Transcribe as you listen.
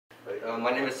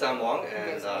My name is Sam Wong,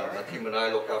 and my team and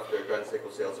I look after Grand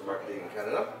Seiko sales and marketing in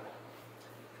Canada.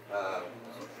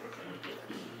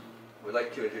 We'd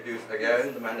like to introduce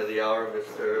again the man of the hour,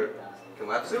 Mr.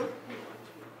 Komatsu.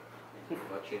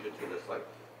 I'll change it to this slide.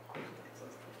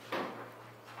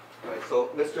 Right, so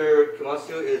Mr.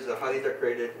 Komatsu is a highly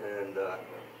decorated and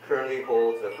currently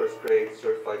holds a first grade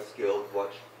certified skilled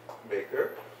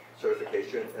watchmaker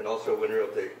certification, and also winner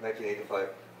of the 1985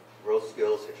 World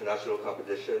Skills International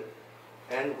Competition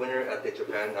and winner at the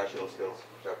Japan National Skills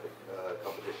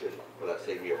Competition for that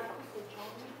same year.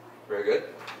 Very good.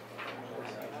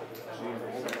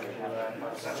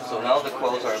 So now the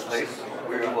coils are in place,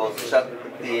 we will set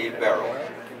the barrel.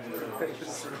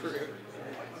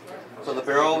 So the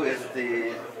barrel is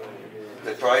the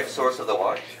drive source of the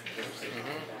watch.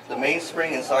 The main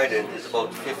spring inside it is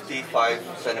about 55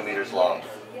 centimeters long.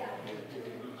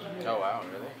 Oh wow,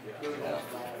 really? Yeah,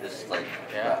 it's like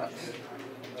that.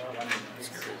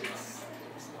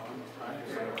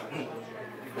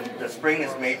 The spring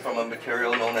is made from a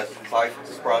material known as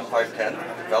Spron 510,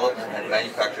 developed and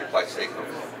manufactured by Seiko.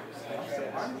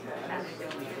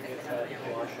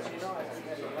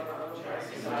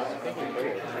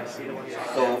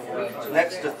 So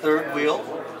next, the third wheel,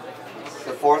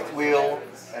 the fourth wheel,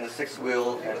 and the sixth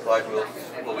wheel and glide wheels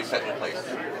will be set in place.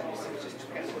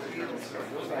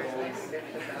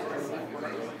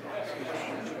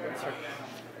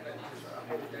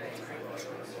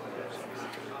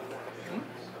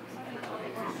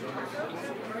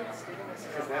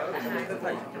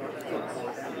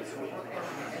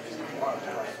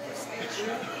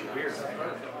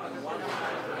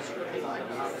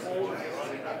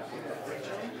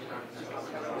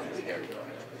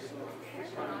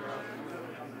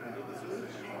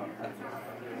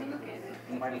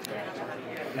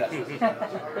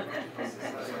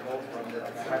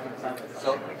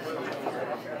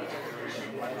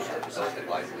 So the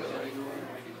glide wheel, right?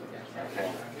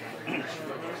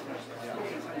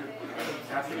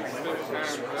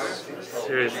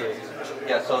 Seriously.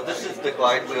 Yeah, so this is the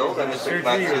glide wheel that Mr.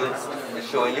 Komatsu is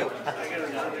showing you.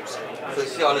 So you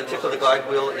see on the tip of the glide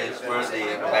wheel is where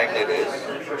the magnet is.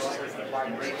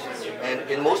 And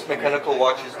in most mechanical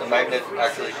watches, the magnet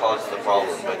actually causes the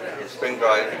problem, but in spring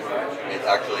drive, it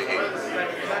actually aids.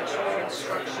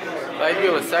 Glide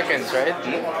wheel is seconds, right?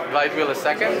 Glide wheel is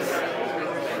seconds?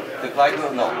 The glide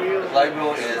wheel, no. The glide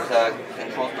wheel is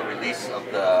controls the release of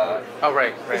the... Oh,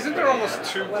 right. Isn't there almost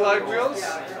two glide wheels?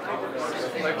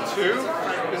 Like two?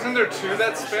 Isn't there two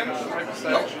that spin?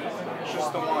 No.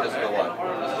 Just the one. Just the one.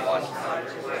 Just the one.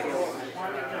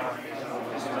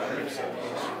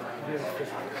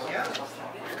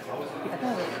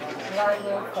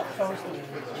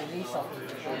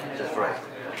 That's right.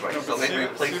 Right. So maybe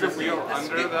replace the wheel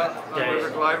under the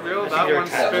glide wheel. That one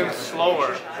spins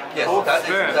slower. Yes, both that is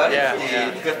spin.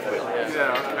 the fifth wheel.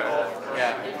 Yeah. Okay.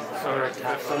 Yeah.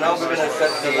 So now we're going to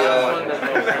set the.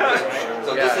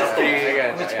 So this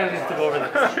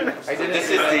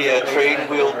is the train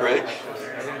wheel bridge. I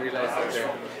didn't realize that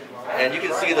there. And you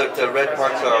can see that the red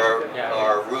parts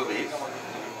are rubies,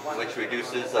 which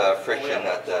reduces friction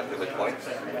at the pivot points.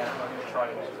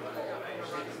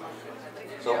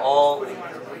 So all the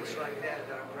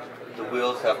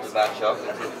wheels have to match up.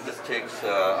 This takes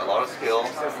a lot of skill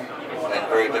and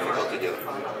very difficult to do.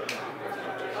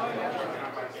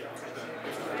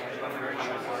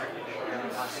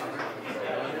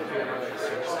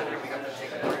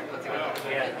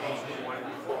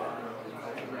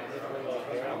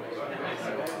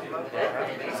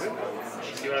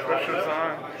 Pressure's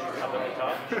on.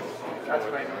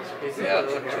 Yeah,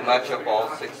 to match up all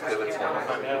 6 pivot points.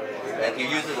 And he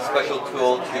uses a special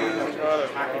tool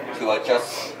to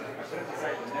adjust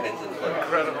pins in place.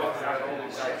 Incredible.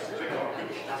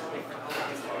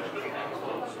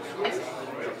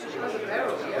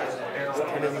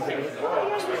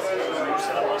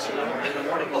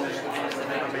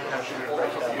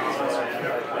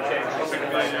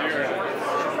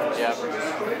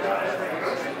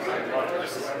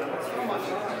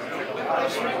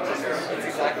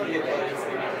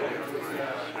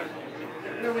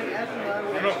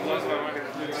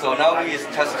 So now he is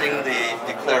testing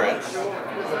the clearance.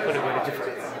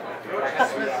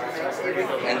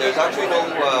 And there's actually no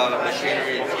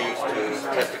machinery used to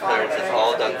test the clearance. It's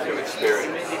all done through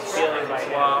experience.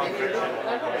 Wow.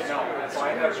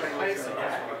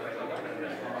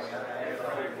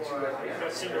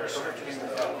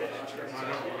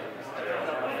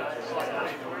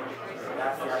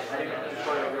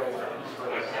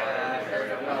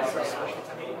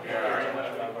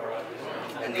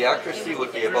 And the accuracy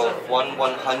would be about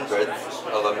 1/100th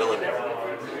of a millimeter.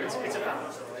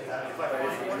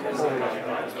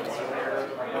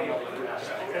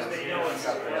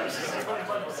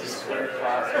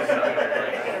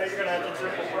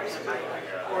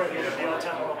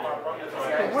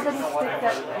 But wouldn't it take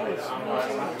that pace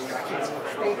usually to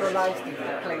stabilize the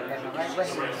plate then, right? When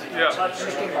it's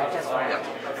looking like that's right.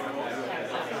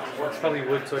 It's probably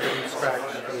wood so it doesn't scratch.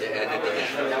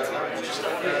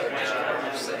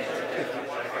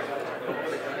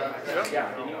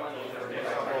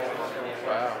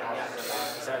 Wow.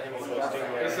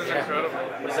 This is incredible.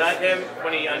 Was that him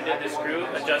when he undid the screw,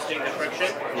 adjusting the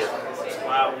friction? Yes.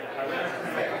 Wow.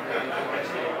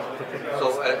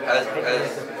 So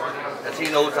as he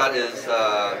knows that is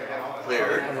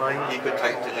clear, he could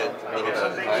tighten it a little bit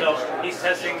at a time. So he's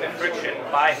testing the friction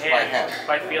by hand,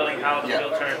 by feeling how the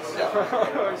wheel turns.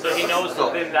 Yeah. So he knows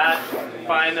within that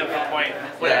fine of a point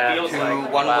what it feels to like.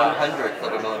 1/100th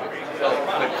of a millimeter. The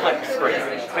click spring.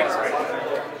 Click spring.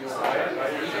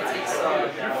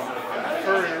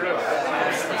 Furry wrist.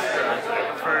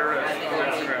 Furry wrist.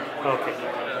 Okay.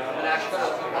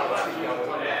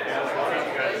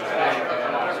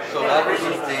 So now this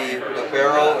is the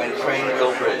barrel and train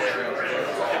wheel bridge.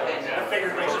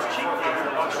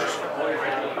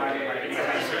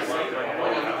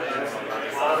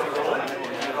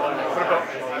 What about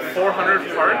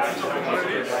 400 parts? One of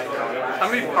these? How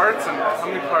many parts and how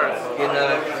many parts? In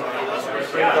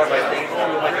spring drop, I think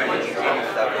 287.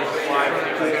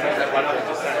 287.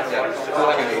 Yeah,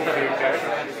 280.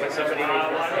 When somebody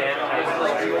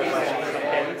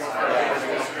pins,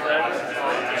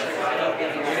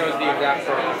 He knows the exact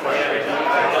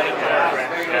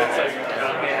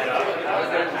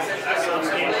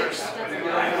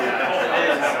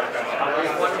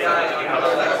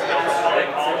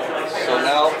So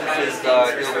now this is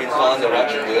he'll be installing the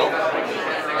ratchet wheel,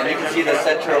 and you can see the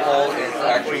center hole is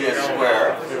actually a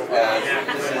square, and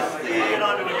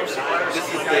this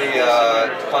is the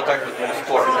contact with the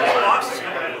sport.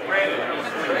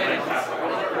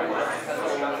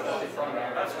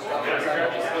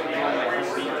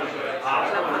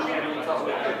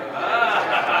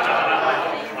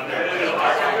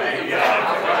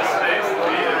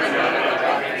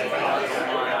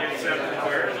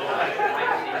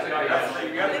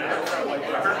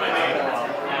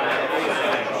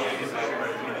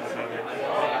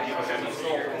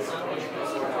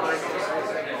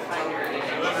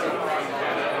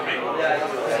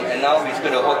 And now he's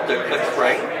going to hook the click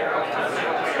spring.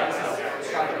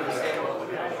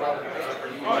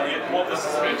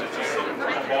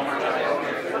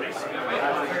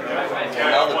 And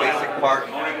now the basic part of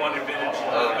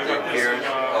the gears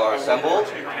are assembled,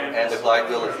 and the glide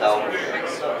wheel is now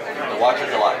the watch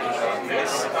is alive.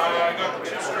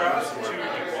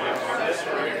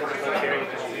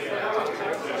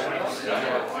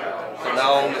 So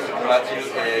now Mr. Komatsu is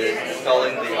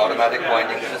installing the automatic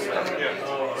winding system.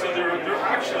 So they're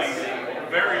actually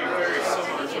very, very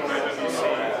similar to what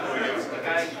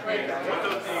without the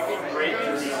great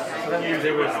So that means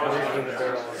it was originally the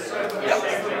barrel.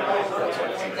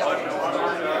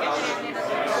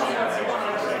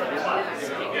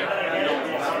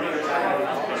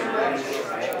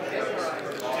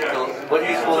 So what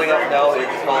he's pulling up now is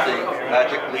called the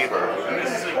magic lever.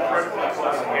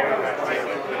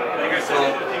 So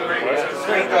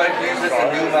Spring Drive uses a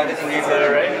new magic lever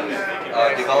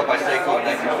developed by Seiko in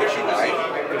 1959.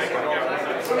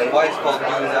 And why it's called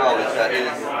new now is that it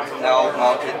is now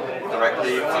mounted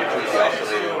directly onto the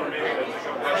oscillator.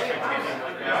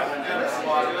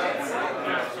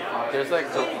 There's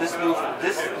like So this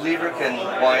lever can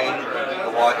wind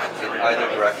the watch in either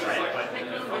direction.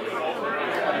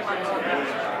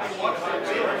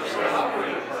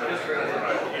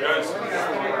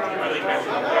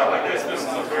 this is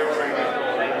a very, very good.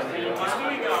 He's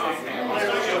doing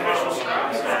official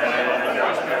straps.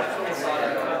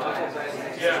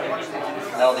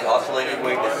 Now the oscillated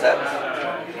weight is set.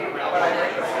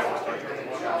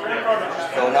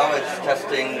 So now it's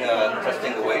testing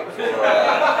the weight for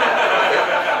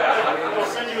We'll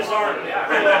send you his arm.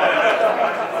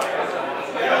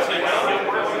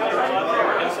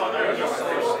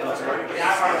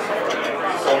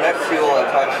 So next he will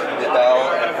attach the dial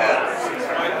and hands.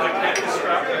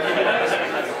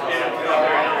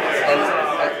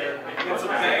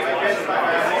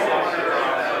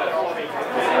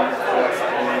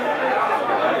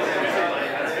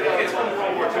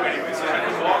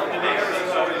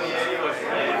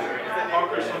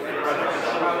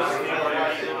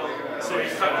 So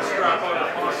he's cut the strap out of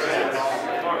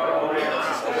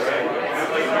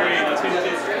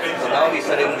So now he's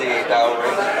setting the dial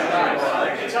ring.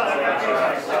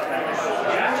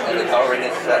 And the dial ring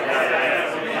is set.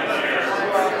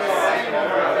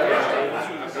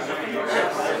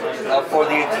 Now for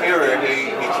the interior, he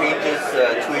changes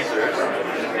tweezers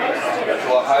to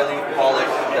to a highly polished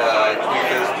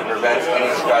tweezers to prevent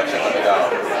any scratching on the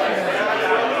dial.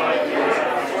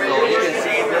 So you can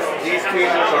see these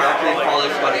tweezers are actually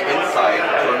polished on the inside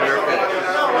for mirror finish.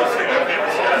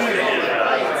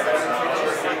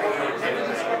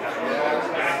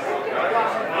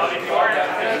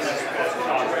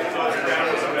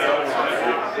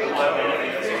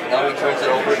 Now he turns it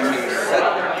over to set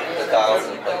the dials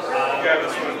in place.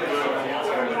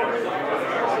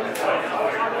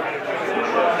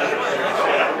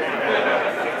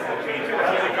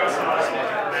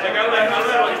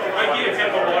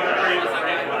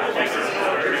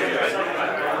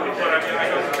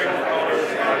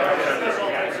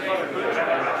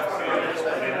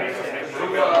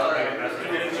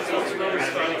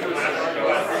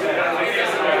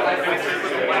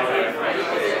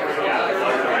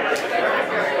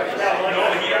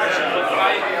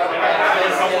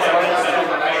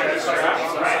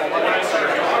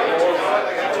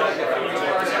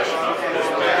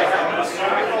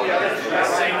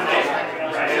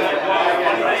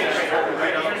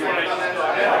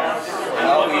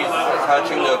 Now he's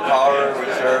attaching the power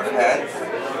reserve hand.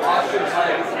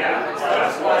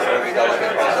 Very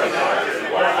delicate process.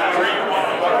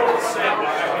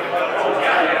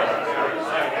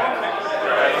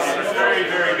 He's very,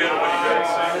 very good at what he does.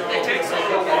 It takes a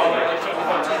little while. It took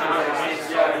about 2 hours.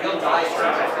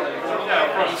 Yeah,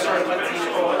 from start to finish.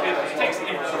 So it takes a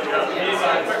quick turnaround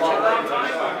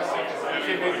time.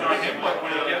 Okay, maybe not him, but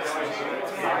when he gets it,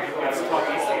 it's top.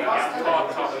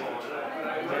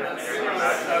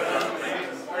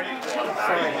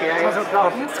 Sorry, here is a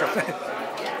problem.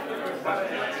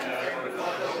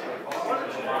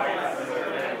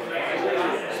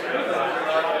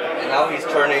 And now he's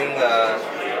turning to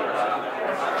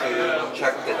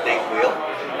check the date wheel.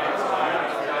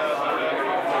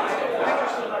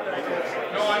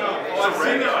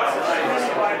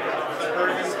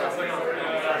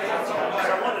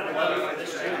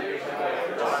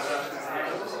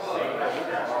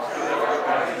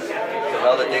 So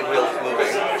now the date wheel is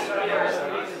moving.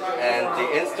 And the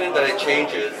instant that it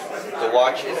changes, the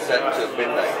watch is set to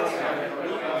midnight.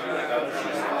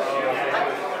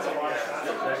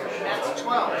 That's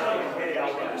 12.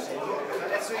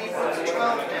 That's what you put to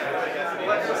 12 now.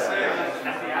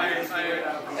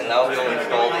 And now he'll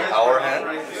install the hour hand.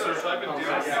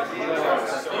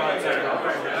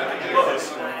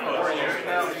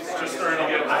 Just starting to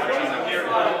get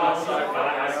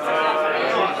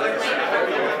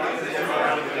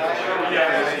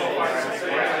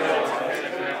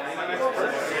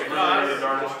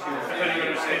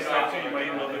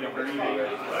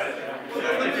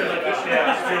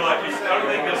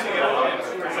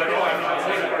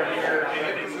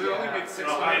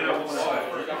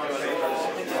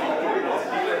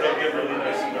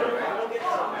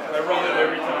I roll it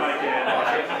every time I can.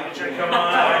 Come on.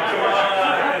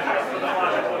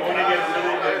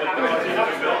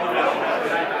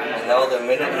 And now the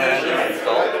minute hand is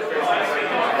installed.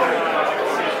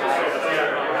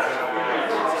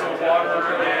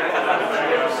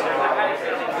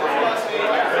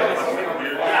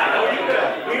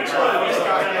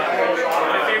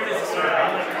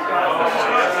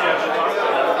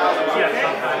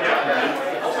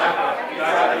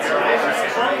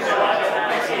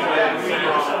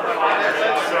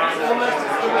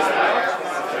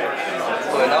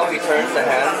 So now he turns the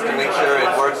hands to make sure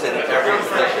it works in every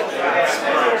position.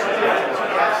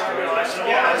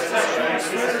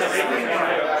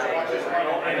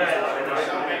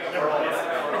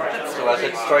 So as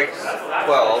it strikes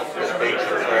 12, the dates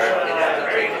return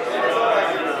instantaneously.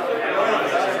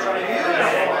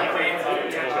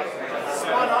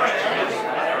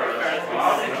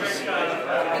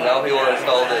 And now he will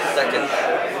install the second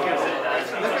hand.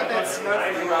 Look at that smoke.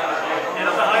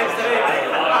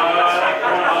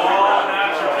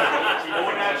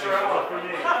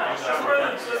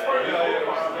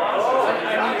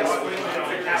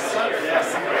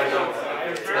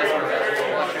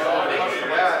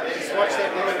 Just watch that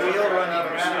little wheel running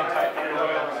around.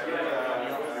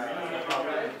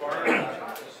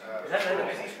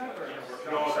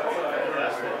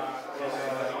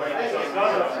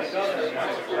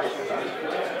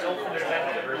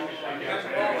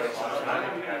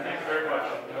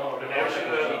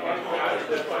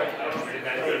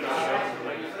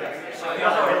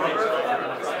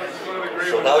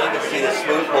 So now you can see the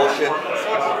smooth motion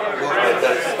movement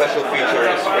that is a special feature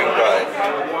in spring drive.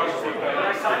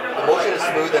 The motion is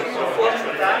smooth and beautiful,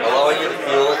 allowing you to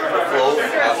feel the flow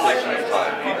and passage of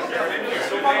time.